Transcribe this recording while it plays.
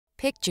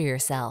Picture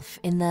yourself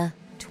in the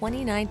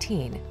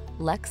 2019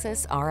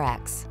 Lexus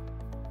RX.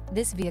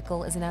 This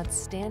vehicle is an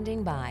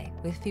outstanding buy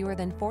with fewer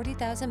than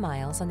 40,000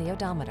 miles on the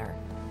odometer.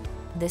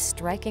 This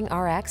striking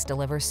RX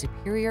delivers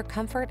superior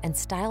comfort and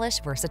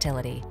stylish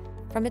versatility.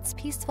 From its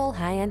peaceful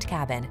high-end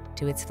cabin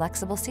to its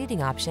flexible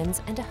seating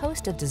options and a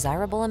host of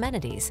desirable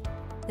amenities,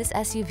 this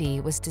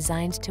SUV was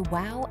designed to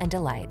wow and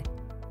delight.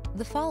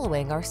 The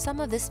following are some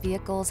of this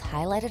vehicle's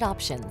highlighted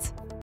options: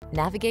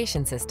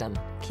 navigation system,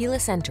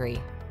 keyless entry,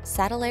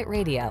 satellite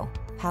radio,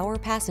 power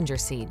passenger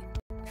seat,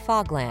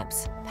 fog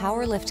lamps,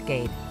 power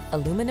liftgate,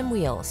 aluminum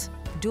wheels,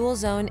 dual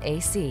zone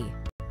AC,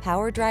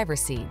 power driver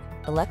seat,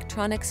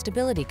 electronic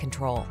stability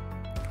control.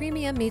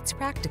 Premium meets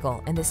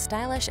practical in this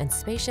stylish and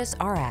spacious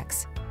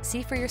RX.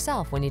 See for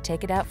yourself when you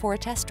take it out for a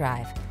test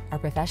drive. Our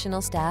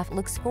professional staff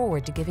looks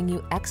forward to giving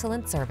you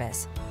excellent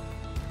service.